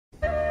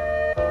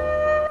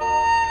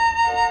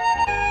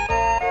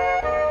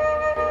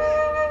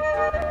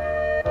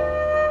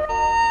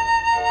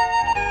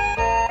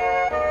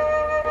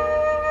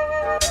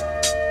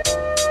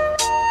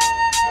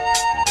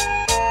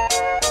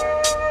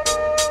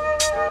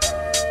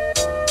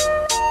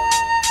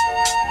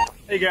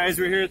Hey guys,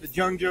 we're here at the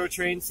Zhengzhou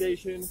train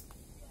station.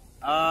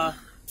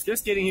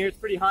 Just getting here. It's a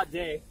pretty hot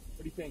day.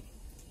 What do you think?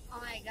 Oh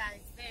my god,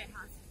 it's very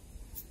hot.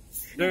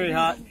 Very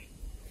hot.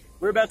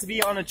 We're about to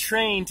be on a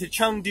train to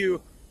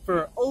Chengdu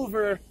for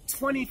over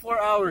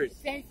 24 hours.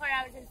 24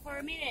 hours and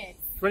 4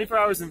 minutes. 24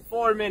 hours and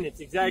 4 minutes,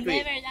 exactly.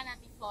 Never done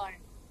that before.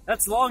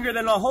 That's longer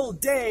than a whole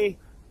day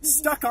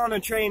stuck on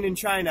a train in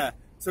China.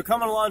 So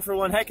coming along for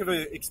one heck of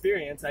an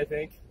experience, I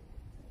think.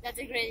 That's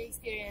a great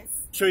experience.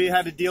 Show you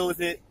how to deal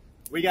with it.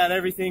 We got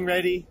everything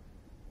ready.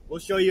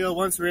 We'll show you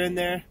once we're in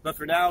there. But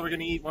for now, we're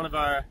going to eat one of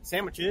our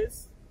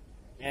sandwiches.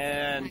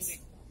 And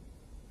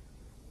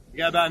we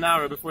got about an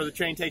hour before the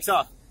train takes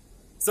off.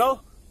 So,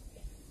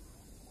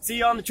 see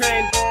you on the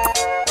train.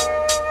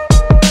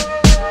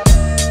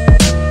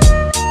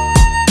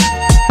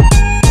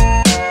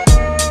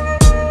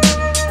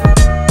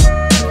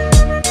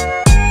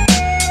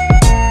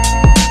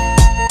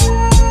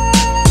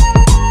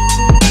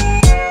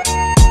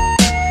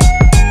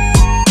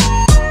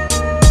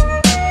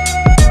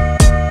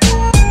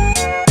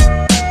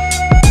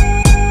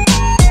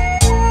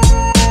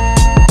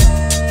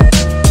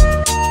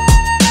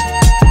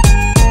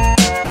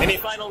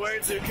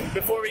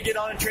 Before we get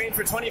on a train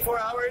for 24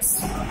 hours?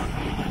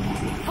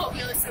 Hope we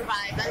will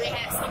survive, but we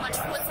have so much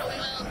food, so we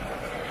will.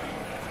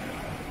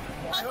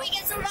 Hope we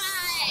can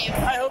survive!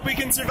 I hope we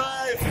can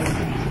survive!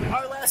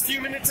 Our last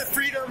few minutes of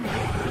freedom!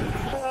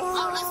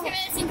 Our last few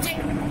minutes in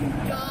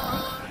Chengdu!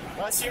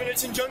 Last few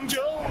minutes in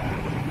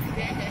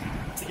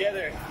Zhengzhou!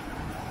 Together.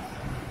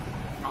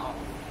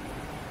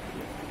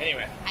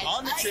 Anyway,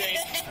 on the train.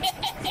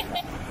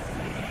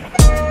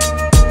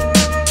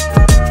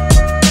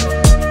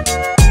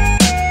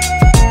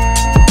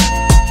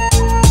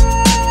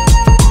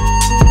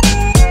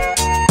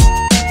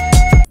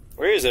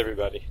 Where is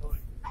everybody?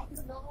 I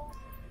don't know.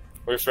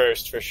 We're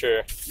first, for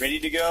sure. Ready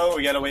to go?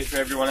 We gotta wait for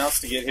everyone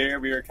else to get here.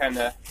 We kind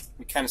of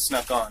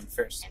snuck on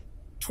first.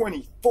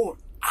 24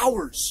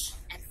 hours!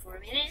 And 4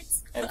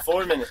 minutes? And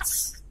 4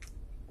 minutes.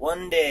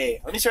 One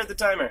day. Let me start the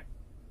timer.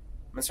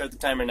 I'm gonna start the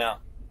timer now.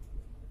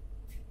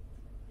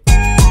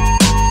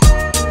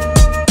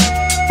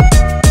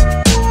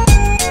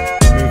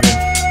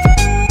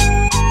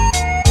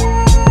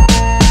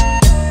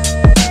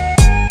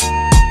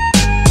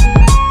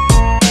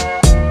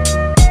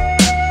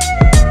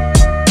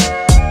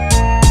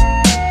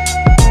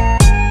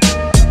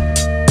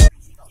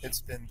 It's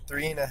been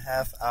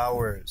 3.5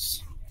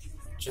 hours.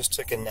 Just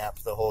took a nap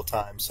the whole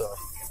time, so.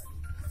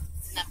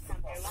 Nap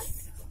number one.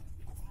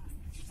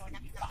 Nap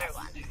number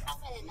one. How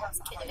many naps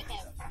can we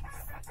have?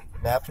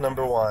 Nap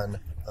number one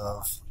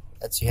of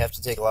that's you have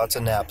to take lots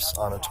of naps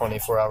on a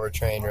 24-hour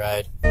train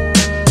ride.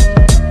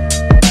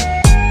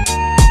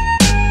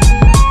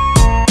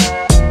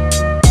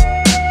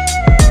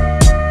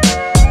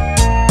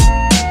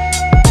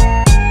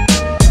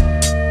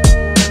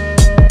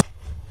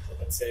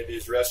 I'd say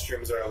these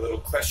restrooms are a little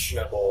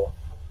questionable.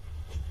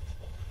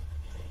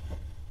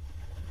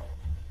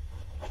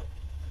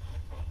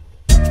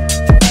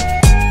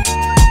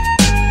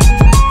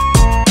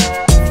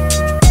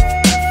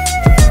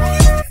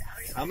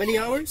 How many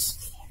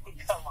hours?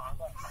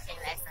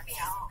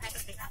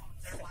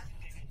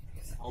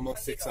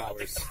 Almost 6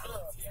 hours.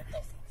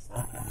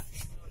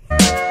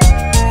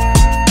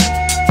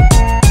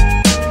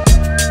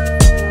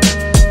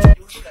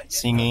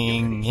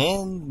 Singing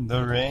in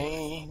the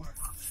rain.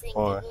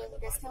 Or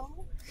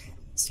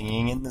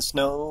singing in the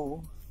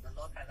snow,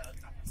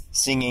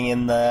 singing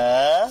in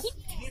the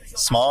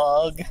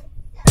smog.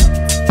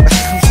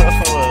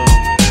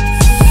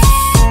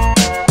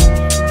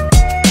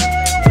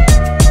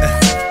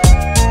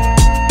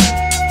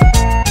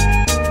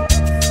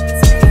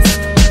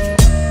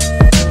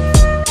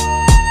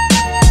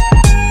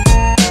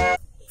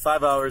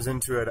 Five hours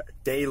into a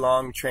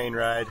day-long train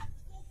ride.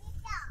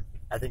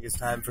 I think it's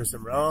time for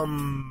some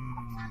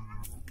rum.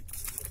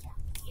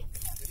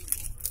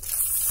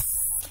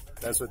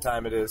 That's what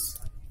time it is.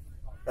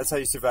 That's how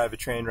you survive a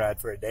train ride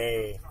for a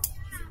day.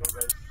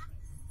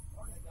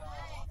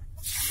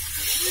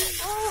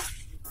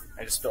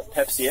 I just spilled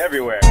Pepsi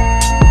everywhere.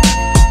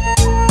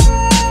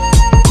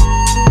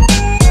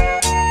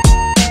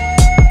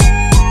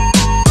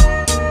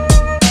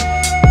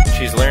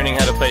 She's learning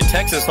how to play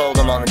Texas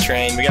Hold'em on the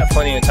train. We got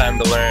plenty of time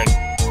to learn.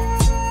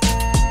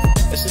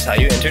 This is how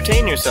you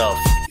entertain yourself.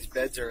 These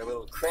beds are a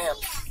little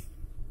cramped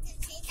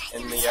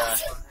in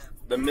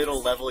the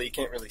middle level. You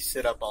can't really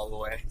sit up all the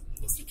way.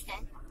 Yes, you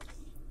can.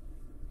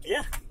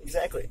 Yeah,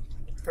 exactly.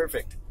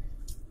 Perfect.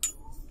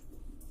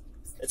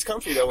 It's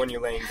comfy though when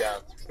you're laying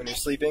down. When you're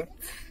sleeping,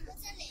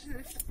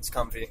 it's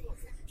comfy.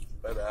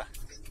 But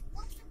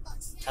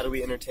how do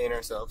we entertain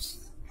ourselves?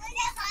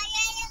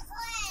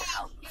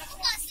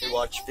 We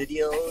watch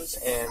videos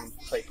and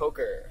play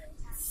poker.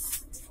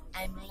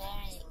 I'm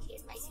learning.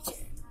 Here's my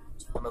teacher.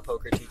 I'm a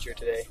poker teacher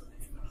today.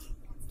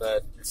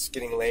 But it's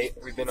getting late.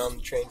 We've been on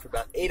the train for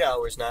about 8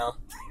 hours now.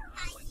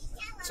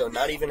 So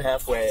not even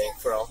halfway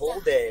for a whole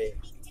day.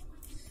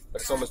 But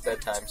it's almost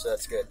bedtime, so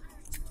that's good.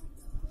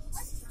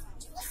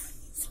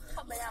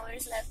 How many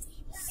hours left?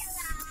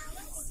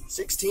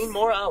 16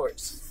 more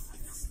hours.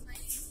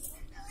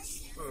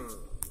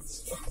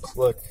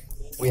 Look,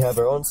 we have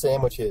our own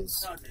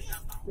sandwiches.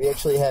 We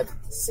actually have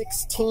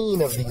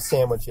 16 of these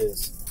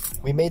sandwiches.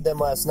 We made them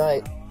last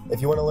night. If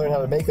you want to learn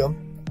how to make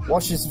them,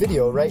 watch this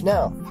video right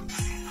now.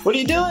 What are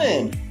you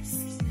doing?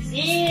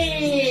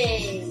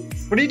 Yay!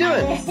 What are you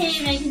doing? I'm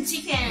making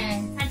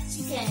chicken, hot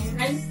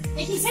chicken. I'm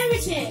making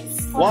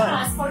sandwiches for Why?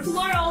 us for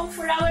tomorrow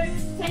for our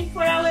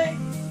 24-hour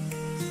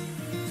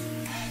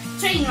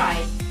train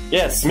ride.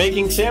 Yes,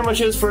 making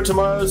sandwiches for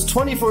tomorrow's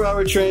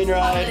 24-hour train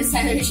All the ride.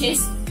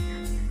 sandwiches.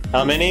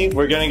 How many?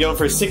 We're gonna go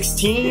for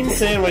 16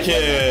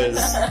 sandwiches.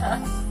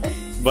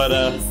 But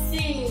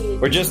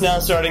we're just now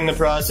starting the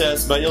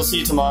process, but you'll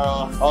see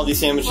tomorrow all these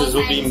sandwiches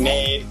will be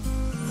made.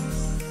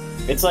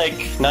 It's like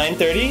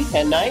 9:30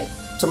 at night.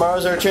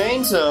 Tomorrow's our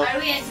train, so... Are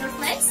we at your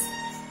place?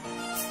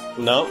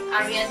 No.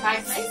 Are we at my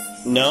place?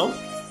 No.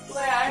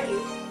 Where are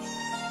you?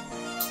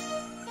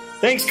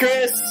 Thanks,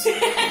 Chris!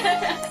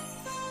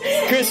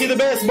 Chris, you're the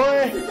best,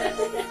 boy!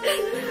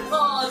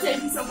 Oh,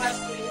 thank you so much,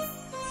 Chris.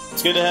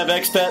 It's good to have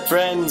expat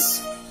friends.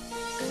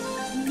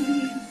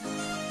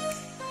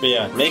 But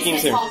yeah, making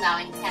It's some... home now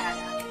in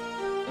Canada.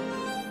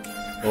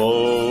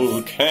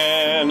 Oh,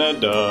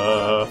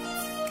 Canada.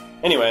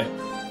 Anyway,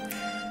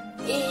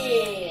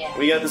 Yeah.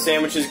 we got the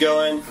sandwiches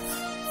going.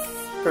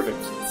 Perfect.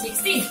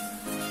 16.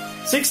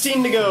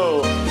 16 to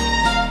go.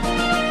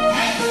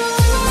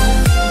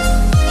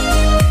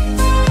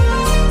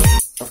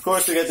 Of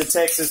course, we got the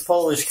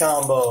Texas-Polish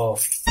combo.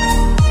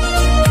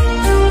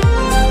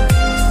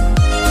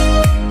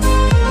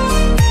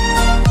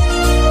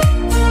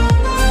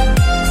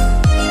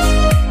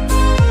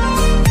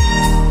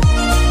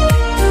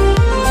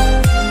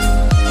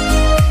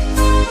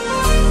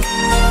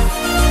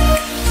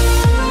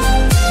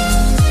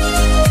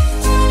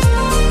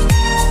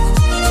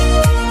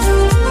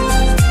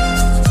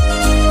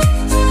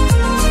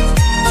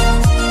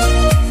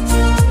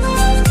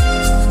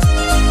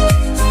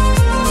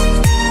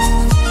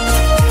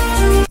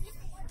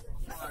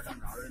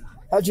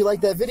 How'd you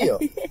like that video?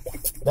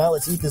 Now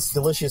let's eat this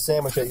delicious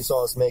sandwich that you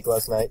saw us make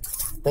last night.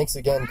 Thanks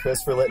again,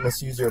 Chris, for letting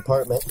us use your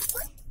apartment.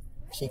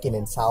 Chicken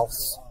and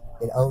sauce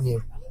and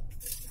onion.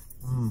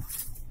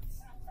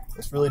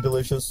 It's really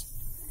delicious.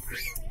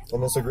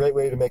 And it's a great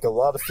way to make a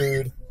lot of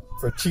food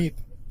for cheap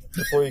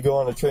before you go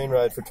on a train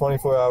ride for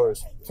 24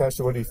 hours.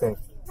 Tasha, what do you think?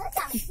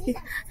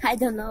 I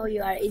don't know,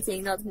 you are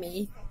eating, not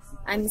me.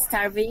 I'm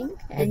starving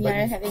and you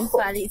are having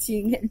fun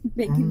eating and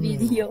making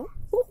video.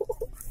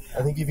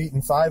 I think you've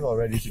eaten 5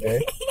 already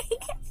today.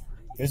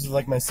 This is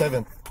like my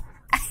 7th.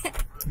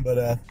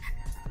 But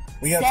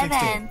we got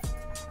 16.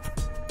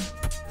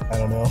 I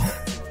don't know.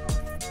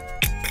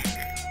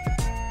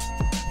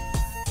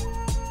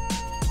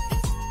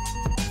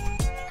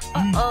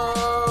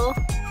 Uh-oh.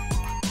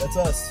 That's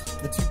us,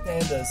 the 2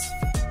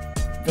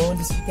 pandas. Going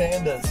to see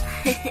pandas.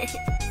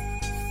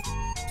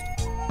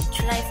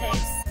 Try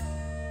first.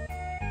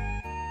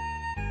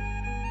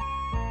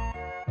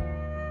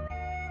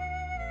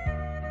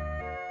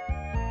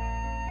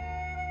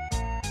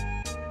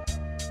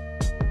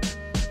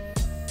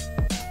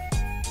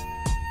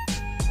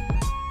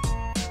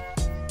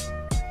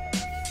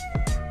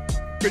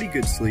 Pretty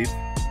good sleep.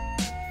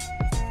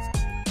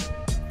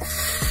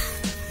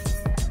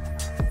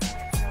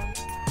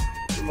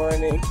 Good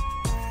morning.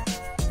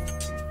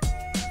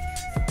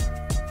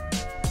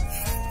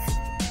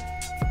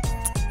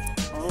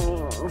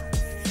 Oh.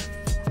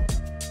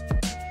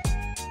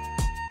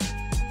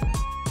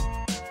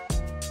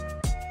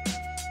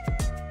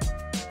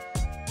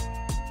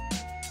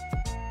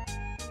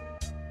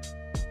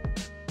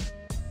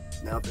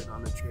 Now been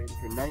on the train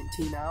for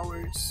 19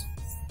 hours.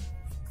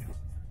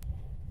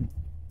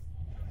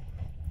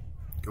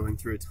 Going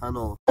through a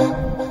tunnel.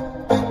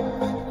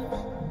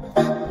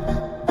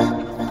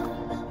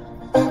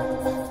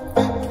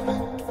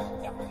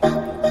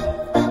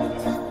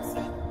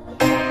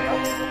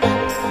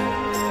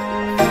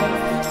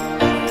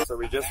 So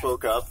we just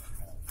woke up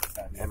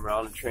and we're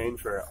on a train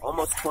for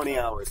almost 20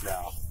 hours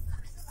now.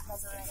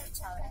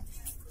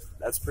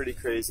 That's pretty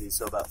crazy.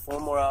 So about 4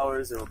 more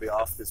hours and we'll be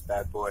off this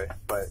bad boy.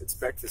 But it's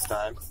breakfast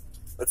time.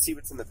 Let's see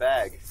what's in the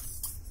bag.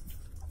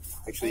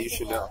 Actually, you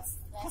should know.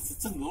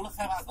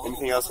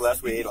 Anything else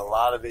left? We ate a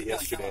lot of it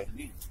yesterday.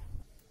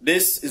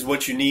 This is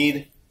what you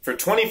need for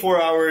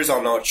 24 hours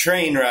on a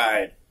train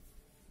ride.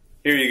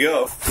 Here you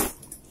go.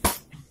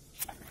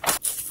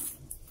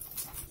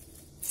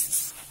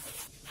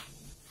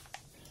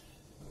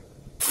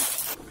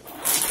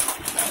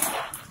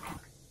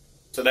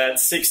 So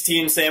that's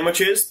 16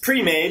 sandwiches,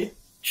 pre-made,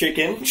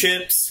 chicken,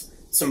 chips,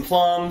 some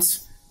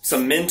plums,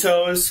 some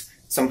Mentos,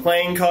 some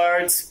playing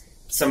cards,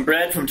 some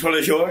bread from tous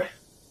les jours.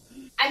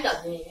 I'm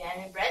not doing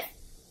any bread.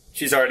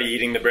 She's already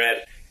eating the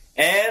bread.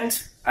 And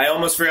I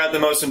almost forgot the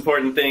most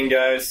important thing,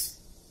 guys.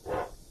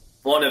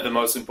 One of the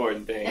most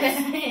important things.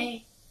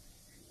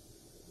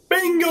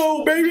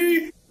 Bingo,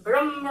 baby!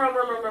 Rum, rum,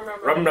 rum, rum, rum,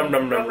 Rum, rum,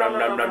 rum, rum,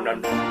 rum, rum, rum,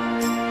 rum.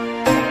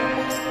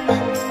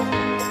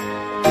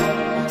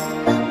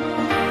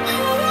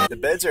 The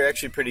beds are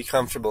actually pretty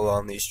comfortable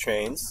on these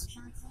trains.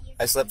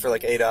 I slept for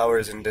like 8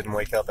 hours and didn't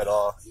wake up at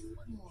all.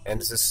 And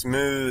it's a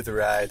smooth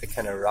ride that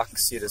kind of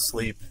rocks you to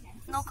sleep.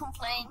 No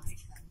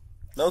complaints.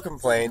 No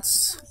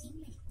complaints.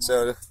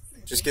 So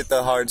just get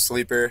the hard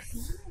sleeper.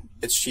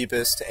 It's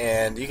cheapest,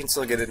 and you can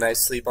still get a nice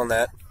sleep on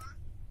that.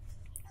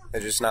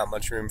 There's just not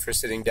much room for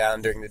sitting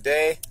down during the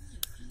day.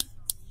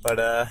 But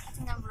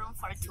Enough room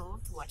for two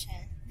to watch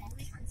it.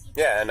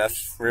 yeah,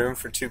 enough room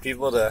for 2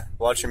 people to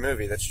watch a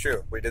movie. That's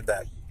true. We did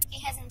that. He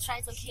hasn't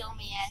tried to kill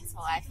me yet, so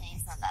I think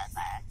it's not that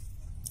bad.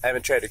 I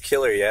haven't tried to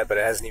kill her yet, but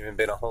it hasn't even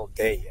been a whole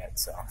day yet,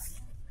 so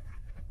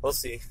we'll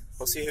see.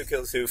 We'll see who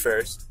kills who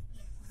first.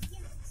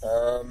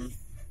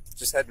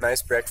 Just had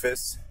nice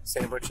breakfast,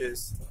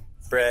 sandwiches,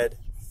 bread,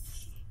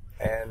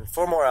 and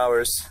 4 more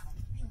hours.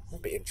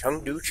 We'll be in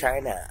Chengdu,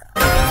 China.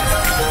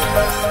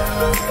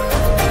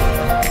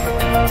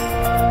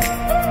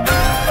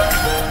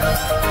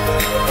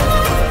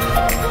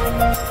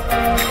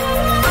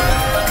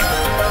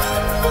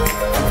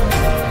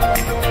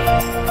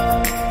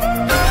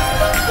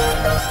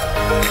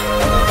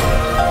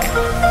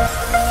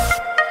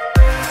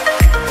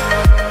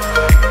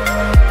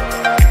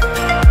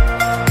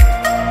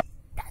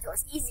 That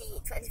was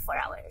easy, 24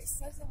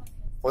 hours.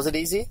 Was it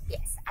easy?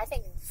 Yes, I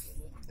think it was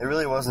easy. It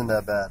really wasn't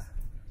that bad.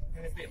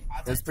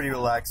 It was pretty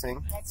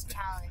relaxing. Let's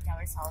challenge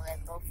ourselves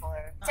and go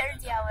for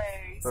 30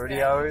 hours.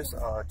 30 hours?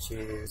 Oh,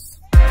 jeez.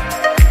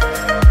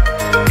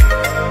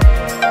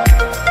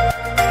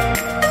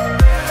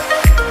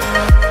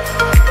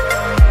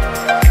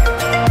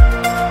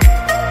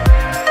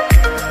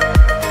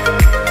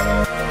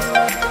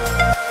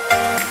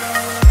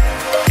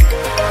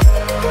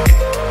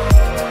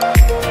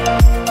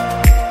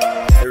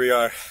 Here we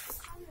are,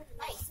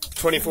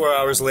 24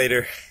 hours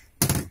later.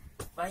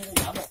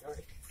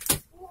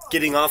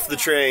 Getting off the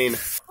train.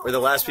 We're the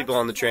last people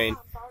on the train.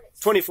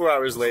 24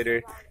 hours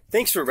later.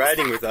 Thanks for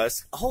riding with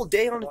us. A whole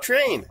day on the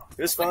train.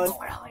 It was fun.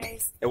 4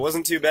 hours. It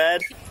wasn't too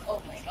bad.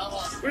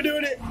 We're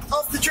doing it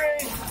off the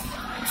train.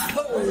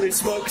 Holy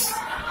smokes.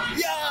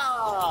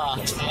 Yeah!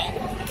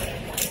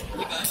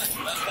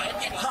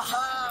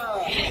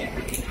 Haha!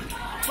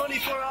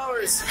 24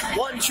 hours,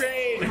 1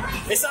 train.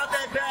 It's not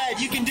that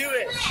bad. You can do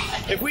it.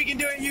 If we can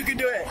do it, you can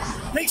do it.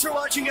 Thanks for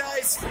watching,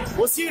 guys.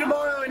 We'll see you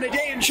tomorrow in a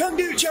day in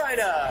Chengdu,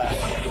 China.